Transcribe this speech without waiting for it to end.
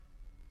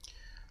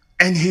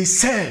And he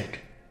said,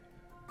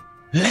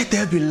 "Let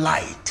there be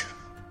light."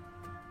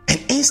 And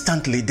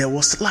instantly there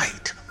was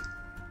light.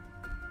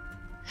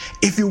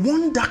 If you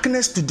want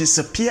darkness to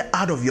disappear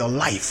out of your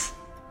life,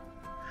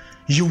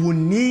 you will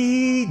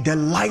need the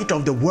light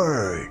of the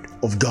Word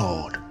of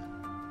God.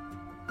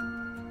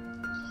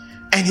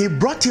 And he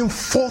brought him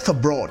forth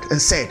abroad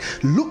and said,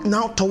 "Look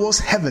now towards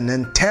heaven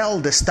and tell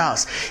the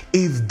stars,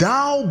 if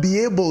thou be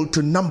able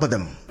to number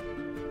them."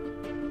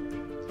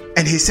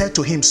 And he said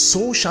to him,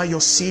 "So shall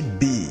your seed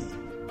be."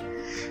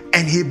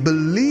 And he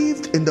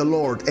believed in the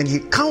Lord, and he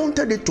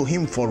counted it to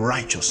him for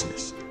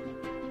righteousness.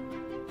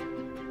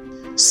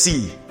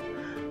 See,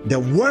 the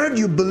word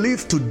you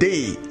believe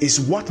today is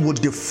what will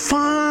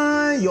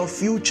define your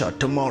future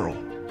tomorrow.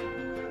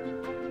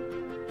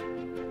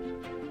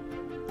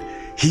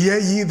 Hear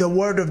ye the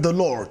word of the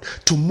Lord.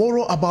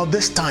 Tomorrow about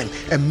this time,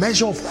 a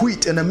measure of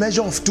wheat and a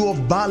measure of 2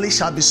 of barley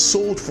shall be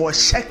sold for a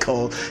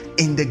shekel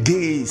in the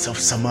gates of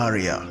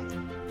Samaria.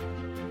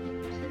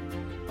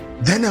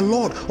 Then the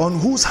Lord, on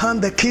whose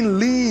hand the king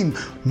leaned,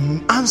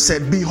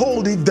 answered,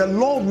 "Behold, if the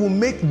Lord will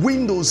make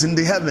windows in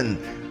the heaven,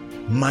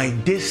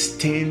 might this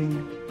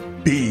thing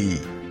be?"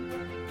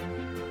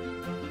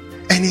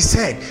 And he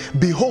said,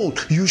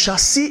 "Behold, you shall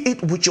see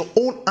it with your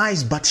own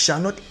eyes, but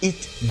shall not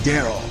eat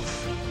thereof."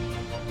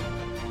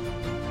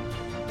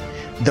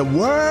 The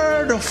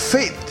word of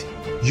faith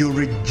you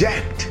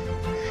reject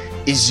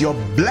is your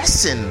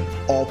blessing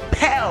or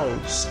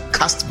pearls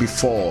cast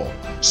before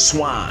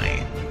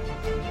swine.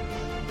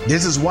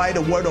 This is why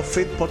the Word of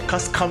Faith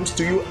podcast comes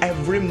to you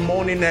every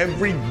morning,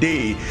 every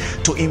day,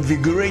 to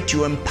invigorate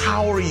you,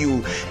 empower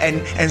you,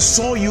 and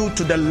soar you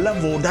to the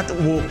level that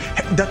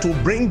will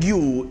bring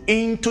you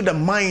into the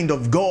mind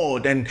of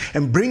God and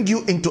bring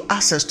you into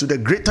access to the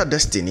greater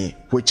destiny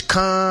which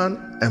can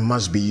and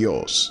must be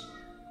yours.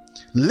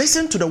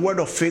 Listen to the Word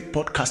of Faith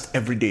podcast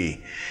every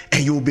day,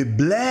 and you will be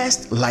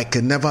blessed like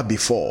never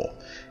before.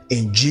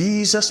 In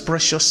Jesus'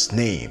 precious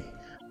name.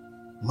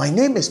 My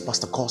name is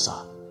Pastor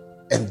Kosa,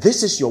 and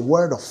this is your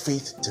word of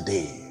faith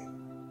today.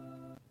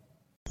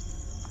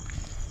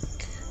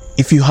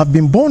 If you have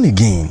been born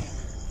again,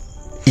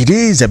 it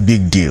is a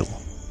big deal.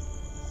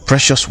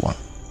 Precious one,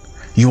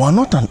 you are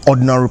not an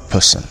ordinary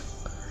person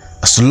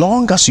as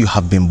long as you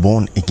have been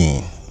born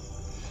again.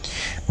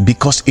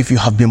 Because if you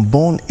have been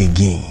born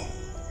again,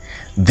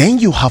 then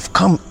you have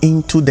come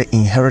into the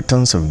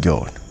inheritance of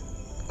God.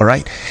 All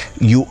right?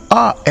 You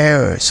are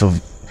an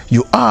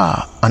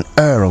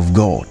heir of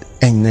God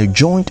and a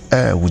joint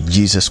heir with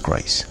Jesus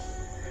Christ.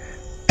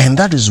 And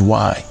that is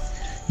why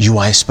you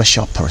are a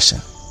special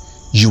person.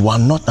 You are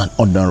not an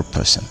ordinary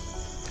person.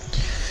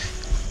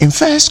 In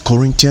 1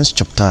 Corinthians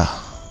chapter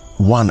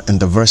 1 and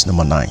the verse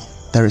number 9,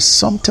 there is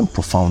something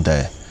profound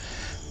there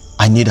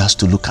I need us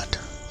to look at.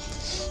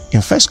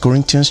 In 1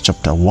 Corinthians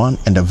chapter 1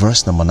 and the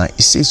verse number 9,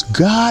 it says,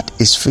 "God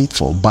is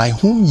faithful, by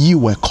whom ye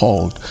were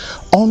called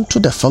unto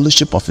the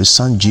fellowship of his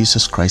Son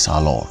Jesus Christ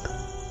our Lord."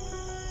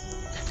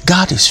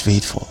 God is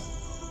faithful,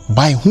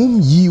 by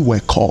whom ye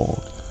were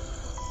called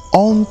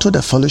unto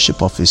the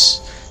fellowship of his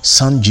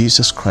Son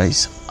Jesus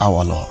Christ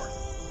our Lord.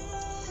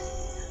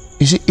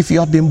 You see, if you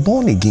have been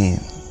born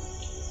again,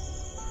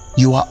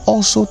 you are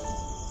also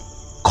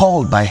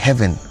called by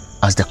heaven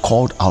as the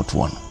called out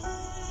one.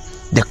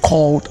 The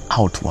called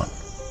out one.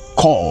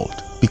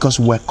 Called because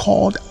we're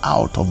called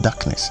out of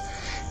darkness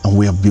and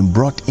we have been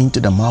brought into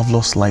the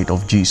marvelous light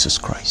of Jesus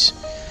Christ.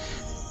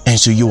 And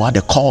so you are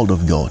the called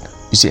of God.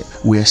 You see,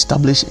 we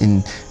established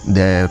in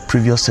the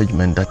previous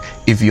segment that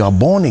if you are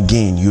born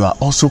again, you are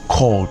also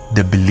called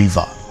the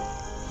believer.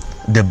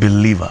 The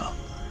believer.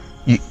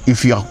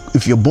 If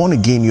you're born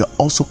again, you are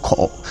also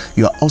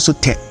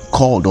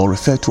called or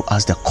referred to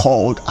as the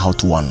called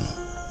out one.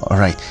 All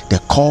right, the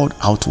called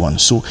out one.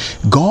 So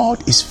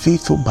God is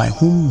faithful, by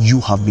whom you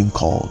have been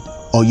called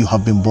or you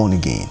have been born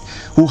again.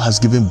 Who has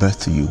given birth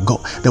to you? God,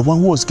 the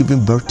one who has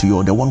given birth to you,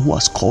 or the one who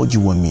has called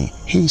you and me.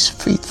 He is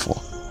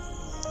faithful.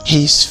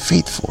 He is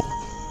faithful.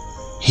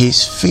 He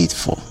is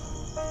faithful.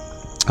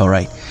 All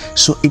right.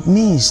 So it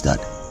means that,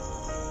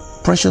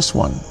 precious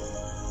one,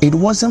 it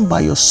wasn't by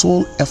your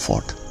sole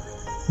effort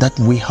that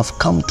we have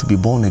come to be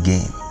born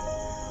again.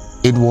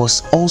 It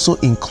was also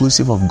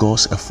inclusive of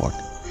God's effort.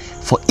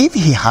 For if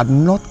he had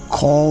not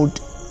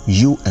called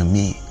you and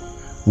me,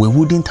 we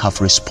wouldn't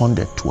have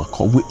responded to a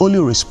call. We only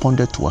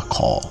responded to a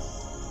call.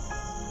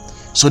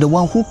 So the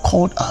one who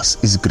called us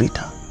is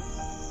greater.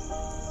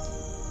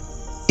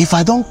 If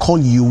I don't call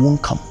you, you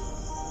won't come.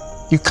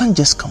 You can't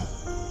just come.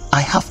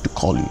 I have to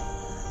call you.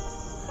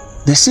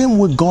 The same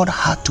way God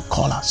had to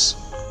call us.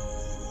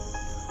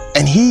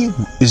 And he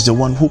is the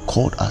one who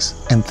called us.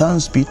 And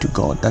thanks be to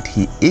God that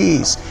he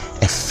is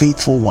a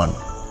faithful one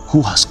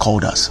who has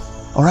called us.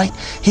 All right?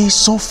 He is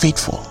so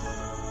faithful.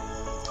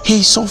 He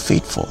is so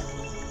faithful.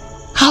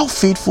 How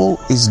faithful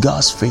is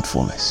God's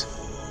faithfulness?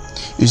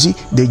 You see,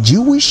 the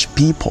Jewish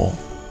people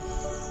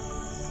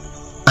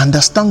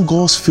understand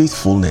God's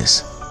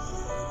faithfulness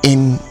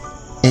in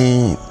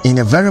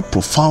a very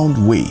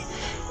profound way.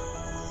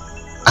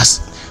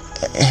 As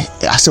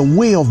as a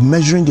way of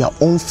measuring their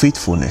own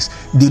faithfulness,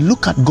 they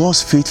look at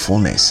God's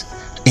faithfulness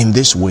in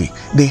this way.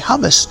 They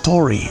have a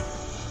story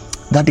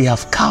that they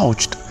have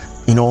couched,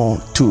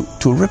 to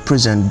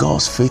represent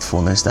God's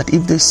faithfulness. That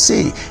if they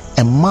say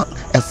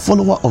a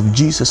follower of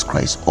Jesus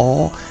Christ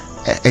or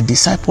a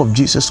disciple of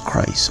Jesus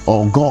Christ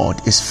or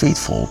God is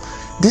faithful,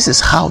 this is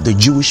how the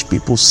Jewish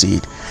people see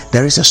it.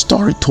 There is a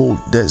story told,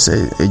 there's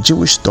a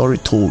Jewish story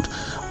told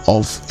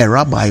of a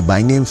rabbi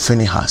by name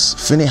Phineas,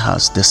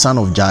 the son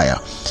of Jair.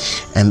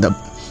 And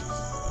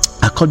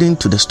according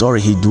to the story,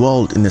 he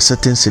dwelt in a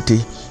certain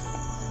city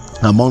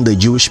among the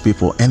Jewish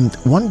people. And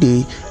one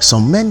day,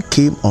 some men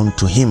came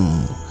unto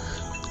him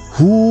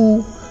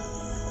who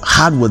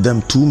had with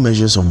them 2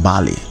 measures of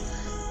barley.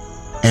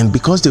 And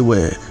because they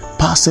were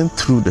passing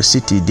through the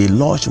city, they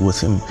lodged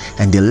with him,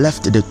 and they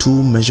left the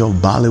 2 measures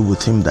of barley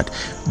with him, that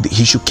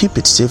he should keep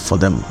it safe for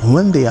them.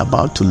 When they are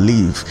about to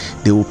leave,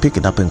 they will pick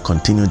it up and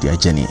continue their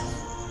journey.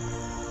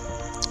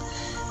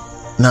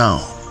 Now,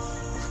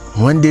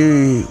 when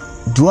they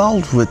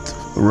dwelt with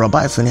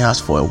Rabbi Phineas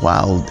for a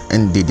while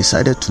and they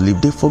decided to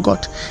leave, they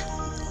forgot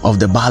of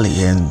the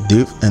barley, and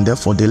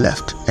therefore they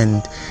left.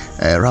 And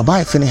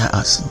Rabbi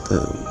Phineas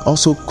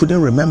also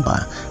couldn't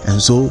remember,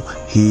 and so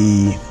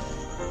he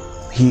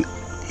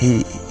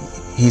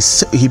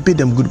bid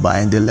them goodbye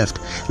and they left.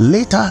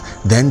 Later,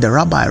 then the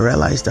rabbi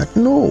realized that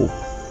no,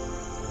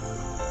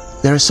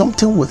 there is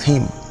something with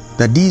him,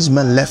 that these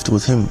men left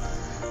with him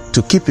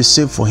to keep it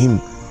safe for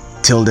him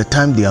till the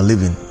time they are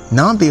leaving.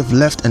 Now they have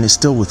left and is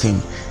still with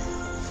him.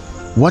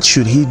 What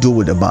should he do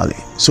with the barley?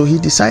 So he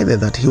decided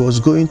that he was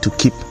going to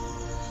keep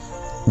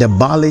the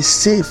barley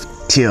safe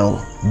till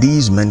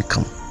these men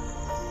come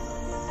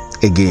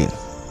again.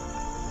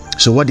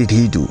 So what did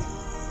he do?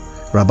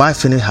 Rabbi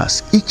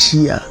Phineas each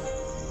year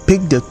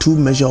picked the 2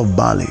 measures of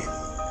barley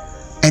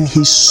and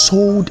he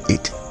sowed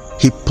it.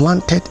 He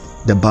planted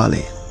the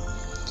barley.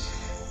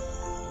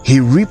 He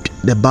reaped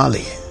the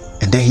barley,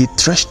 and then he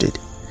threshed it,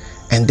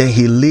 and then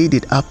he laid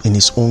it up in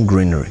his own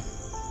granary.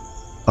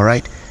 All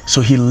right.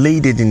 So he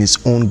laid it in his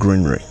own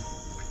granary.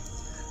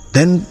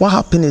 Then what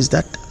happened is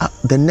that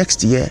the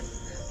next year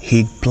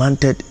he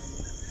planted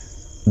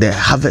the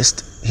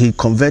harvest. He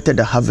converted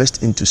the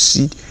harvest into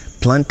seed,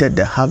 planted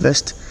the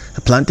harvest,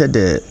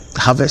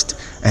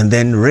 and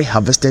then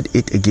reharvested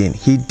it again.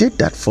 He did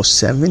that for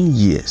 7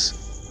 years.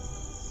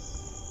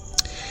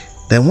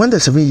 Then when the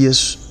 7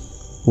 years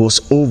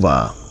was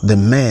over, the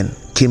men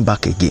came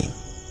back again.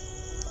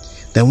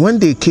 Then when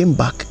they came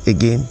back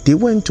again, they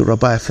went to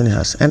Rabbi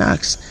Phineas and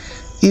asked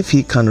if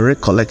he can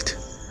recollect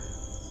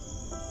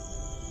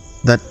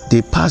that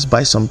they passed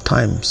by some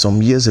time,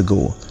 some years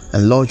ago,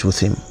 and lodged with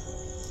him,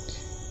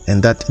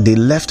 and that they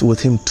left with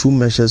him 2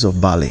 measures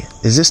of barley.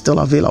 Is it still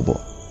available?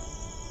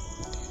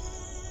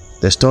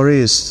 The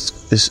story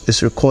is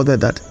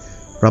recorded that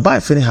Rabbi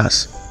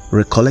Phineas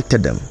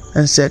recollected them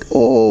and said,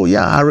 "Oh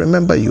yeah, I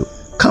remember you.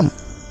 Come,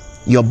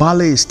 your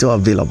barley is still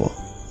available."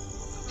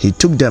 He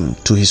took them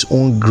to his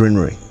own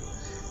granary,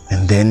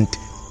 and then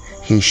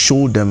he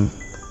showed them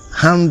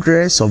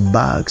hundreds of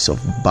bags of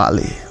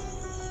barley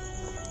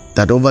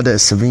that over the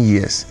 7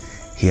 years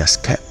he has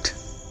kept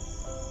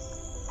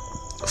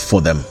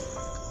for them.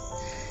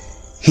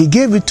 He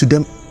gave it to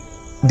them.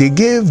 They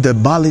gave the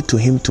barley to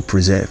him to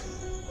preserve,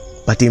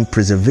 but in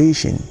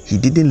preservation he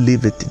didn't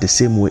leave it the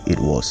same way it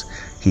was.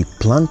 He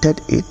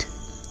planted it,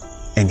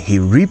 and he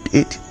reaped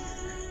it,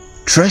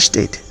 threshed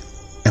it,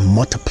 and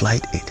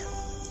multiplied it.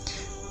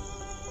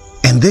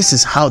 And this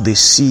is how they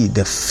see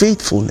the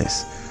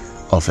faithfulness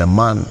of a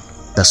man,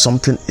 that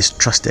something is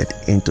trusted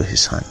into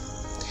his hand.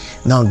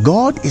 Now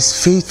God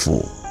is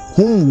faithful,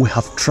 whom we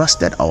have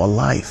trusted our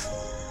life,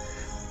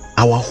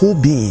 our whole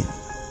being,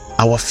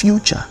 our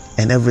future,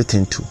 and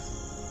everything to.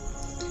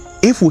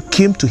 If we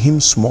came to him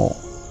small,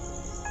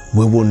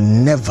 we will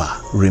never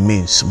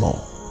remain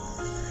small.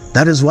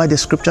 That is why the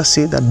scripture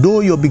says that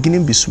though your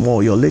beginning be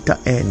small, your later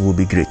end will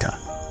be greater.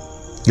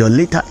 Your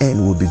later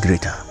end will be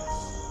greater.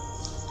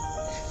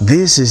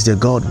 This is the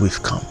God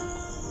we've come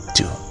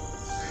to.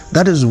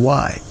 That is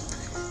why,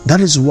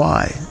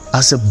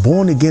 as a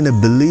born again, a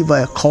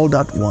believer, a called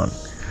out one,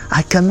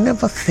 I can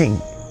never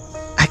think,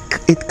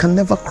 it can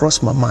never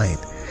cross my mind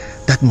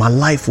that my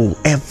life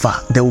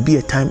there will be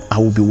a time I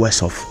will be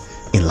worse off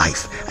in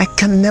life. I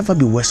can never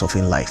be worse off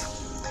in life.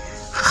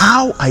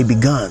 How I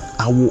began,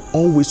 I will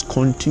always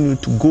continue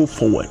to go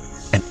forward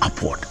and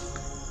upward.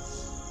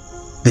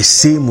 The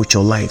same with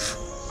your life,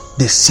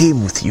 the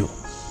same with you.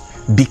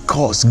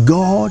 Because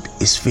God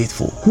is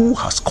faithful, who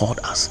has called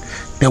us.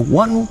 The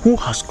one who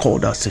has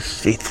called us is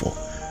faithful.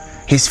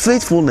 His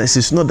faithfulness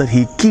is not that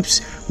he keeps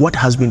what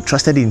has been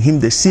trusted in him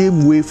the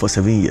same way for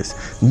 7 years.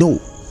 No,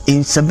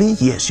 in 7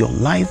 years, your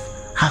life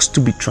has to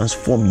be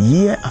transformed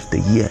year after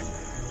year.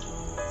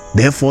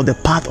 Therefore, the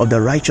path of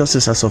the righteous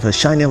is as of a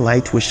shining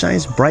light, which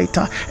shines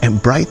brighter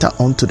and brighter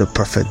unto the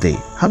perfect day.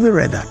 Have you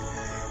read that?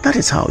 That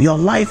is how your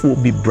life will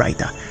be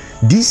brighter.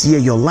 This year,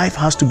 your life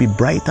has to be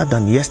brighter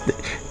than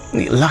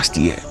last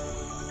year.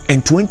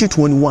 In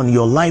 2021,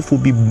 your life will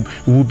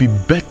be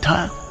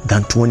better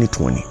than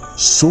 2020.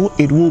 so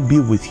it will be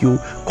with you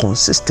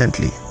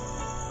consistently.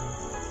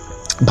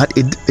 But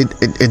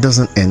it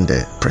doesn't end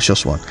there,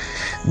 precious one.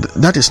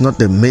 That is not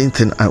the main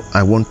thing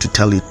I want to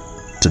tell you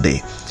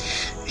today.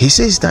 He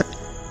says that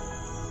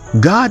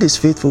God is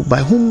faithful,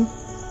 by whom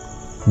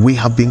we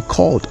have been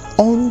called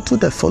unto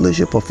the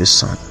fellowship of his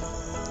Son.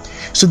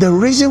 So the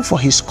reason for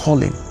his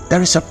calling,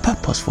 there is a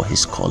purpose for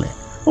his calling.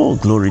 Oh,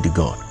 glory to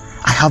God.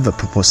 I have a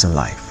purpose in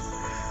life.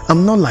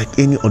 I'm not like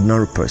any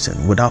ordinary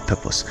person without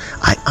purpose.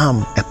 I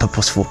am a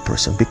purposeful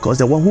person because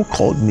the one who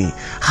called me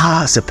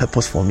has a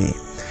purpose for me.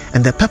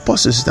 And the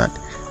purpose is that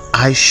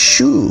I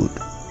should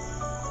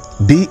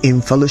be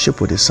in fellowship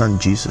with his Son,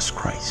 Jesus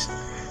Christ.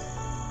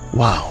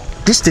 Wow.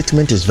 This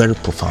statement is very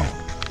profound.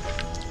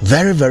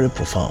 Very, very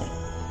profound.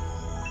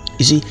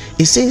 You see,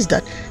 it says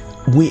that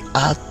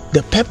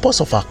the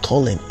purpose of our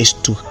calling is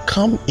to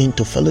come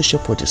into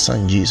fellowship with the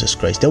Son, Jesus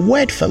Christ. The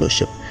word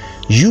fellowship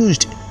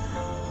used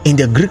in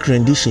the Greek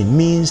rendition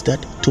means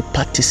that to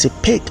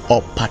participate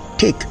or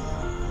partake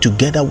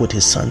together with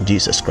his Son,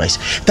 Jesus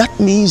Christ. That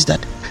means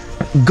that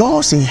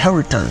God's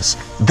inheritance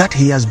that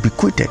he has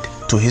bequeathed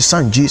to his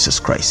Son, Jesus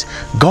Christ,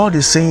 God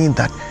is saying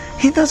that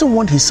he doesn't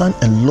want his Son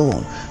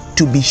alone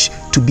to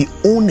be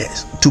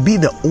owners, to be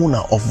the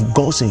owner of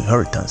God's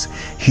inheritance.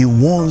 He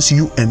wants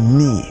you and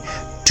me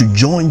to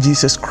join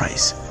Jesus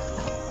Christ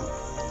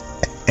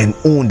and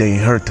own the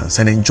inheritance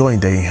and enjoy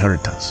the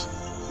inheritance.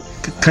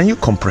 Can you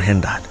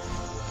comprehend that?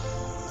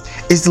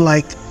 It's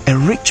like a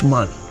rich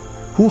man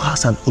who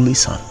has an only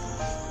son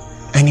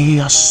and he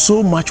has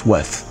so much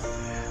wealth,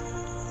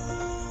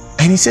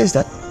 and he says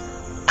that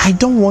I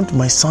don't want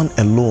my son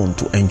alone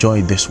to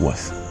enjoy this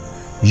wealth.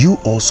 You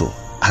also,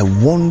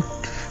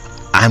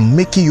 I'm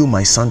making you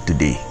my son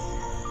today,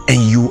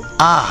 and you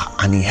are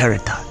an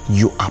inheritor.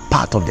 You are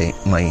part of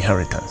my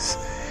inheritance.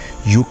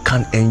 You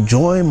can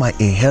enjoy my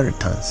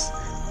inheritance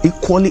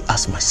equally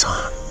as my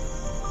son.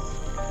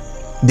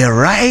 The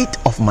right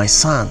of my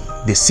son,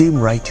 the same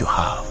right you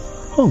have.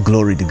 Oh,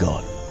 glory to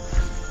God.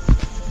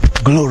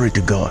 Glory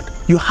to God.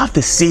 You have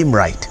the same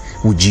right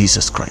with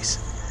Jesus Christ.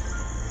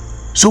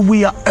 So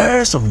we are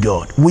heirs of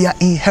God. We are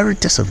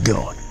inheritors of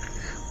God.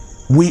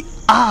 We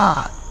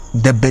are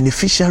the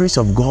beneficiaries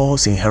of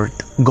God's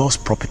inheritance, God's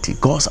property,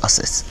 God's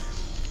assets.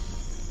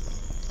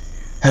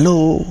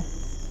 Hello.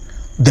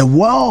 The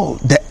world,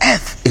 the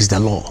earth is the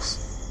Lord's,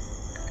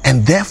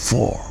 and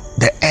therefore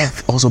the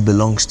earth also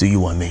belongs to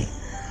you and me.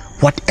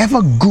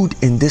 Whatever good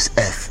in this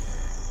earth,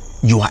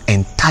 you are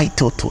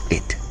entitled to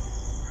it.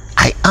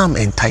 I am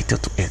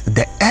entitled to it.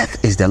 The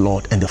earth is the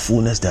Lord and the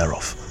fullness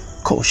thereof.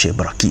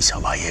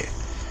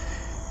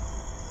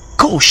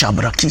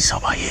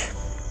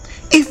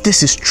 If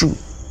this is true,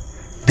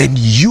 then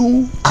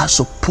you are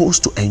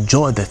supposed to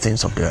enjoy the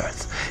things of the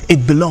earth.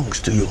 It belongs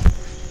to you.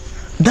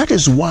 That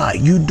is why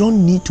you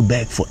don't need to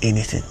beg for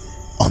anything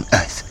on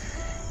earth.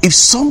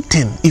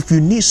 If you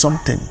need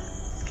something,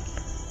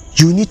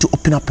 you need to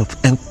open up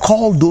and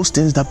call those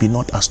things that be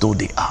not as though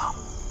they are.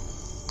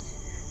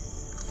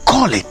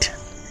 Call it.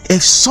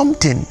 If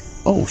something,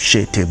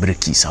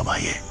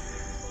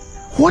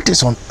 what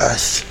is on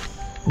earth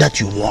that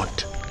you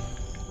want?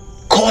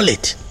 Call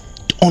it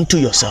unto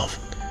yourself.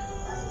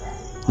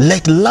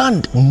 Let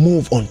land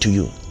move unto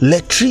you.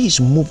 Let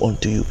trees move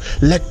unto you.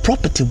 Let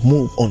property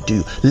move unto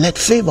you. Let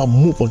favor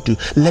move unto you.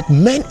 Let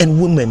men and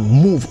women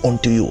move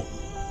unto you.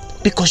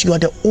 Because you are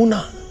the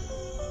owner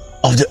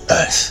of the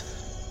earth.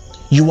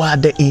 You are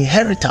the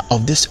inheritor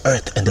of this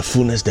earth and the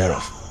fullness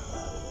thereof.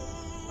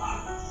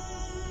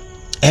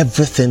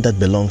 Everything that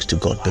belongs to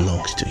God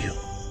belongs to you.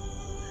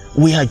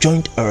 We are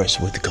joint heirs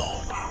with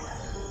God.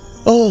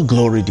 Oh,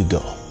 glory to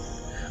God.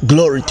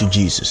 Glory to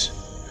Jesus.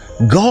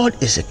 God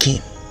is a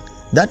king.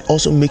 That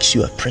also makes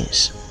you a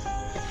prince.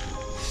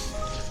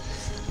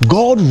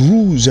 God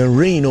rules and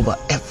reigns over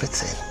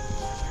everything.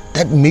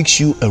 That makes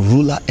you a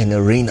ruler and a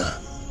reigner.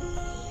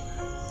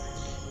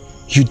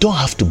 You don't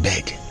have to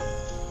beg.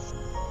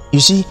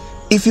 You see,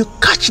 if you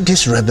catch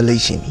this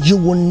revelation, you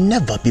will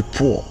never be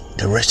poor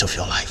the rest of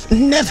your life.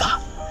 Never.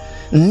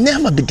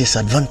 Never be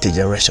disadvantaged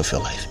the rest of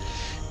your life.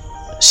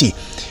 See,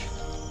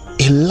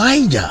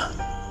 Elijah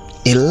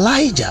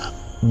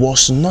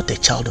was not a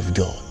child of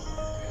God.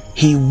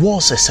 He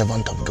was a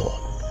servant of God.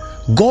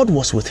 God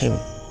was with him,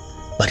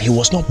 but he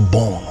was not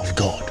born of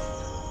God.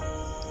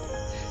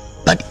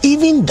 But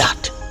even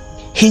that,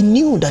 he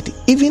knew that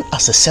even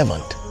as a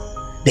servant,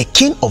 the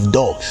king of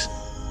dogs,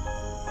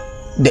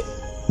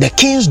 the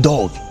king's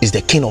dog is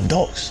the king of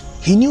dogs.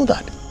 He knew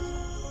that.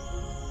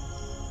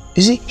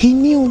 You see, he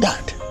knew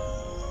that.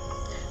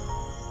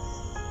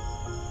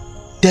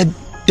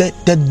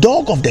 The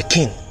dog of the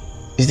king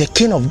is the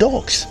king of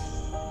dogs.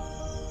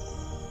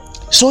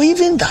 So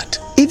even that,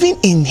 even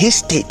in his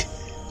state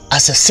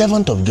as a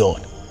servant of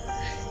God,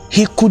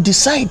 he could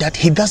decide that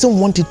he doesn't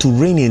want it to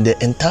rain in the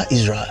entire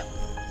Israel.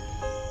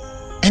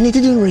 And it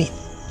didn't rain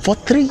for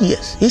 3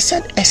 years. He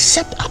said,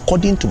 except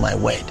according to my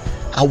word,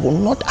 I will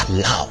not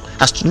allow,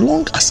 as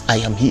long as I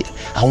am here,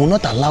 I will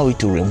not allow it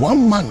to rain.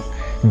 One man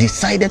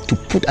decided to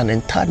put an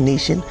entire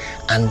nation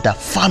under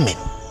famine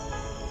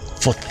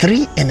for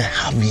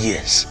 3.5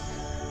 years.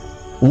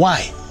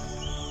 Why?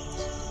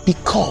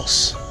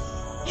 Because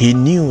he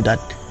knew that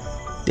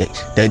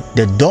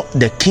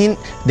the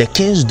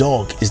king's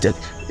dog is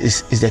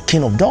the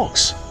king of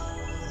dogs.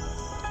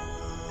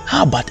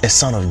 How about a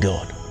son of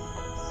God?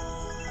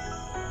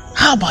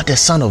 How about a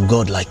son of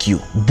God like you,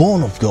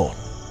 born of God?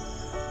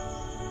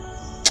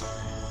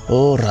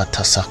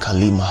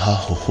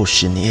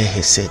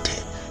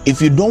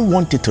 If you don't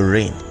want it to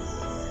rain,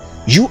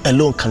 you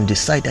alone can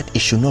decide that it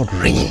should not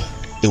rain.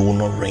 It will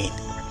not rain.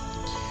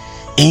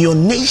 In your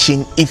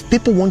nation, if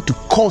people want to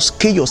cause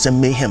chaos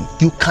and mayhem,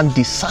 you can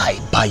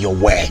decide by your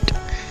word.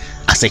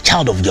 As a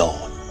child of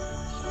God,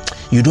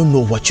 you don't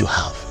know what you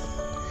have.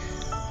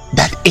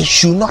 That it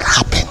should not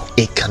happen.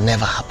 It can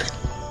never happen.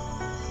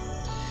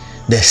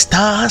 The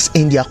stars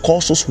in their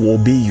courses will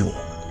obey you.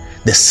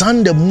 The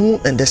sun, the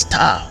moon, and the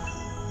star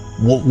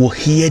will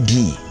hear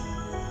thee.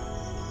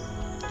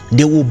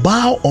 They will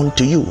bow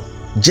unto you,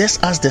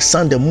 just as the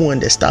sun, the moon,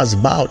 and the stars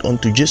bowed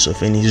unto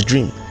Joseph in his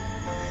dream.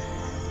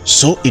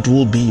 So it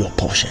will be your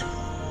portion.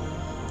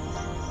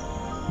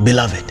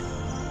 Beloved,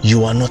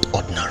 you are not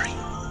ordinary.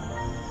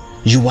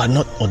 You are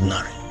not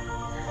ordinary.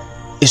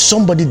 Is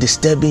somebody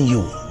disturbing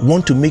you,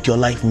 want to make your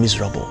life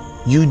miserable?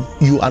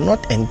 You are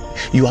not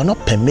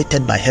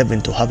permitted by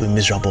heaven to have a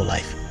miserable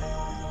life.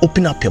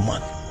 Open up your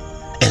mouth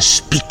and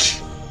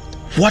speak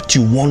what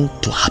you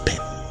want to happen.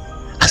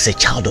 As a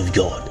child of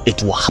God,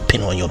 it will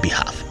happen on your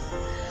behalf.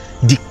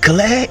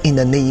 Declare in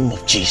the name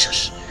of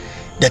Jesus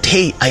that,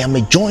 hey, I am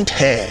a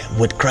joint heir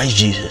with Christ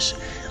Jesus.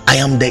 I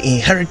am the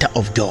inheritor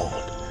of God.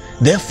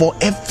 Therefore,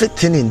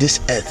 everything in this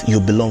earth, you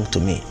belong to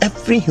me.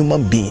 Every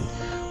human being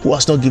who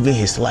has not given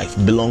his life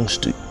belongs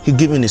to you. He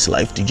given his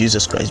life to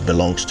Jesus Christ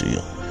belongs to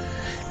you.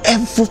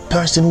 Every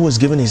person who has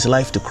given his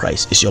life to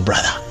Christ is your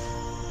brother.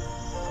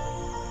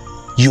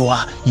 You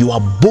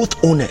are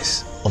both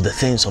owners of the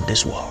things of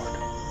this world.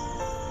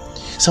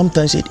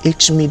 Sometimes it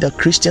aches me that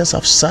Christians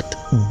have sat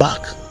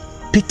back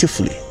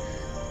pitifully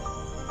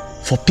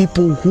for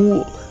people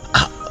who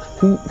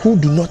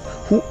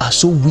are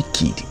so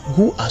wicked,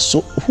 who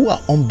are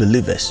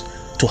unbelievers,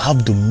 to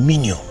have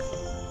dominion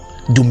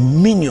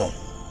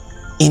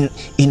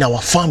in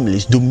our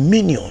families,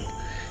 dominion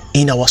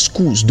in our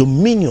schools,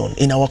 dominion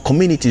in our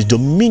communities,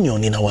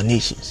 dominion in our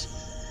nations.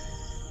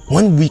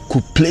 When we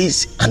could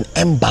place an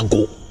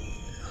embargo,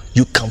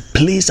 you can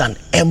place an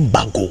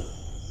embargo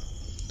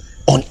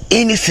on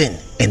anything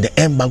and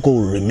the embargo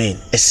will remain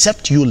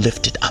except you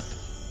lift it up.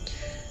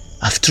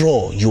 After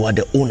all, you are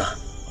the owner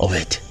of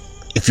it.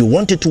 If you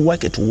want it to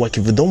work, it will work.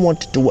 If you don't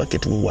want it to work,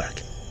 it will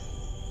work.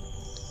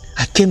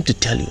 I came to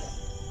tell you,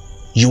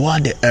 you are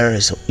the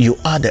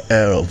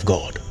heir of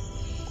God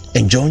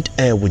and joint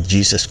heir with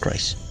Jesus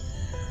Christ.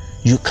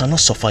 You cannot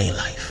suffer in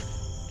life.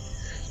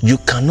 You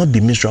cannot be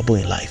miserable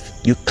in life.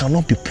 You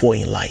cannot be poor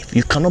in life.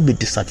 You cannot be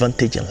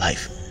disadvantaged in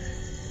life.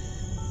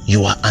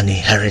 You are an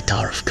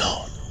inheritor of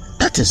God.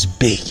 That is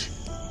big.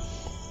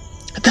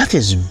 That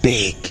is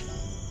big.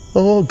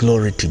 Oh,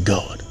 glory to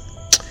God.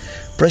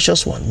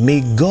 Precious one,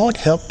 may God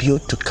help you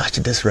to catch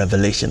this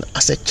revelation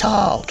as a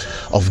child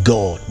of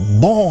God,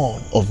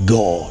 born of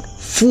God,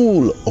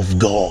 full of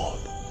God,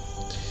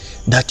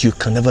 that you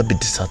can never be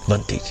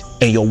disadvantaged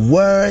and your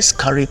words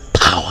carry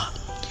power.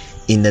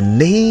 In the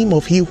name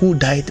of He who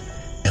died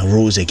and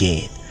rose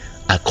again,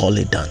 I call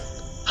it done.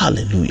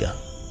 Hallelujah.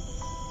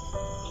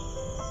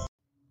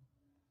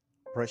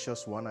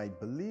 Precious one, I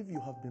believe you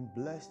have been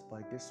blessed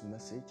by this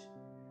message.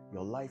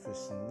 Your life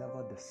is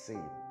never the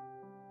same.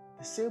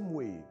 The same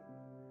way,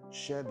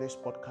 share this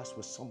podcast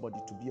with somebody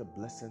to be a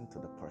blessing to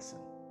the person.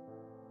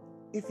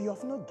 If you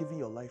have not given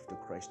your life to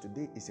Christ,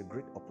 today is a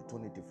great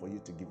opportunity for you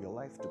to give your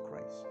life to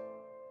Christ.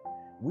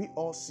 We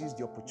all seized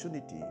the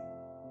opportunity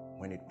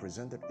when it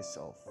presented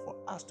itself for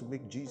us to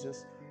make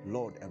Jesus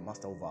Lord and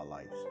Master of our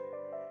lives.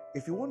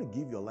 If you want to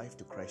give your life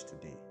to Christ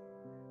today,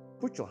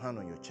 put your hand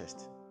on your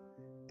chest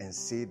and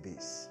say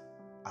this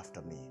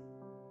after me.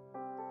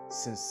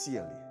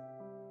 Sincerely,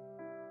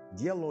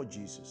 dear Lord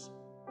Jesus,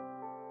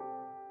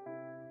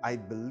 I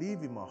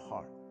believe in my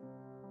heart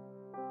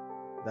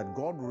that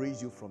God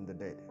raised you from the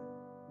dead.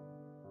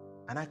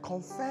 And I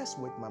confess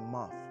with my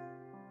mouth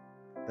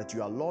that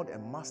you are Lord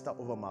and Master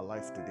over my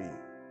life today.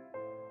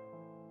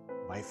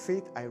 By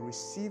faith, I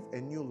receive a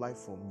new life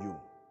from you.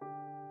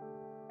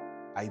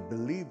 I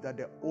believe that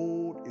the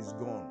old is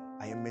gone.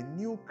 I am a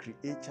new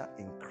creature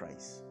in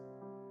Christ.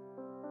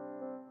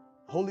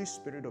 Holy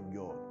Spirit of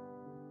God,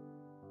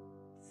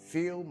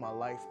 fill my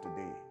life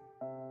today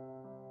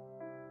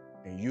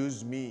and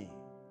use me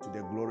to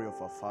the glory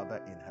of our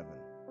Father in heaven.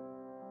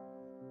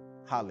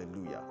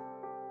 Hallelujah.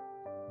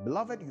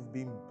 Beloved, you've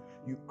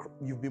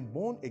been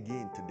born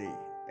again today,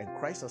 and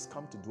Christ has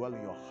come to dwell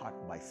in your heart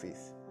by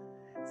faith.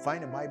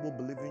 Find a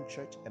Bible-believing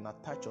church and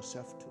attach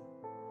yourself to.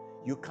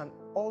 You can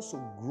also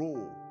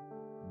grow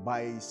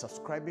by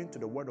subscribing to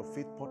the Word of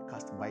Faith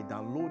podcast by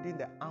downloading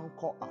the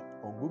Anchor app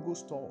on Google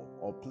Store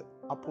or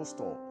Apple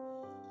Store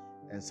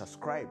and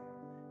subscribe.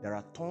 There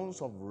are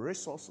tons of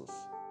resources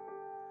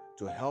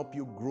to help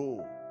you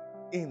grow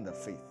in the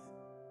faith.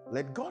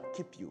 Let God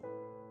keep you.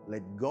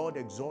 Let God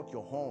exalt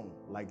your horn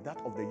like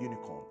that of the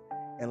unicorn.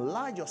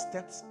 Enlarge your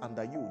steps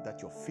under you that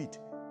your feet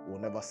will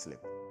never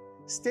slip.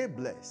 Stay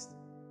blessed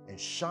and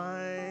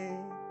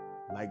shine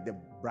like the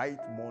bright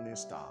morning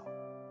star.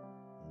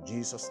 In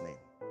Jesus' name.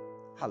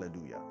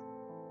 Hallelujah.